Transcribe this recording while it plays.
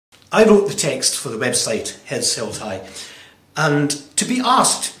I wrote the text for the website Heads Held High, and to be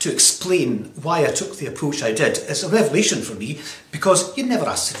asked to explain why I took the approach I did is a revelation for me, because you're never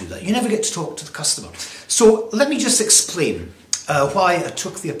asked to do that. You never get to talk to the customer. So let me just explain why I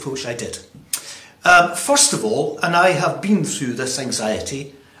took the approach I did. First of all, and I have been through this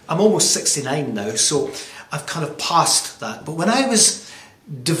anxiety, I'm almost 69 now, so I've kind of passed that. But when I was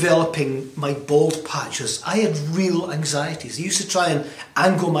developing my bald patches, I had real anxieties. I used to try and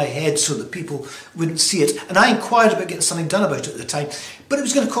angle my head so that people wouldn't see it, and I inquired about getting something done about it at the time, but it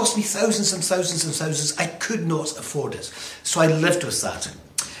was going to cost me thousands and thousands and thousands. I could not afford it, so I lived with that.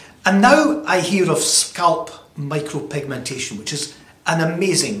 And now I hear of scalp micropigmentation, which is an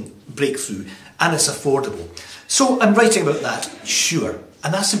amazing breakthrough, and it's affordable. So I'm writing about that, sure,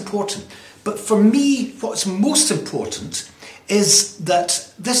 and that's important. But for me, what's most important is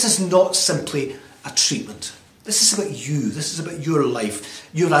that this is not simply a treatment. This is about you. This is about your life,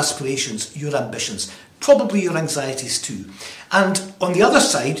 your aspirations, your ambitions, probably your anxieties too. And on the other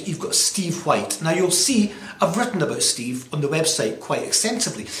side, you've got Steve White. Now you'll see I've written about Steve on the website quite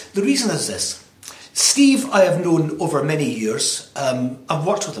extensively. The reason is this. Steve I have known over many years. I've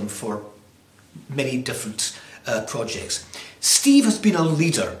worked with him for many different projects. Steve has been a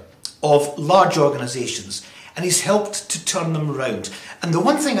leader of large organisations, and he's helped to turn them around. And the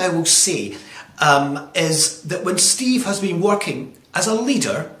one thing I will say is that when Steve has been working as a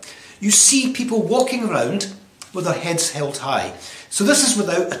leader, you see people walking around with their heads held high. So this is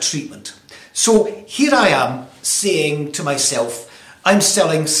without a treatment. So here I am saying to myself, I'm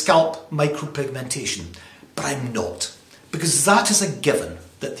selling scalp micropigmentation, but I'm not. Because that is a given,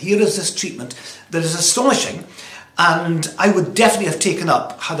 that here is this treatment that is astonishing, and I would definitely have taken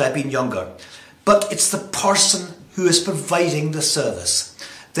up had I been younger. But it's the person who is providing the service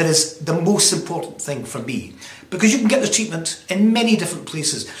that is the most important thing for me. Because you can get the treatment in many different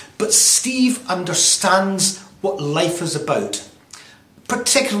places, but Steve understands what life is about,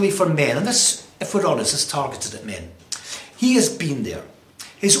 particularly for men. And this, if we're honest, is targeted at men. He has been there.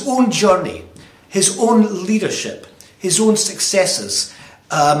 His own journey, his own leadership, his own successes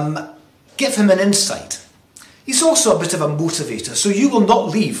give him an insight. He's also a bit of a motivator, so you will not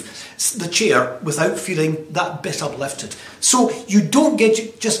leave the chair without feeling that bit uplifted. So you don't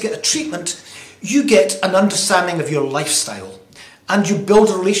just get a treatment, you get an understanding of your lifestyle, and you build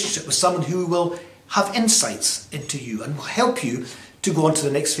a relationship with someone who will have insights into you and will help you to go on to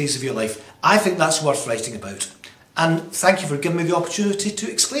the next phase of your life. I think that's worth writing about. And thank you for giving me the opportunity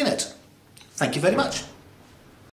to explain it. Thank you very much.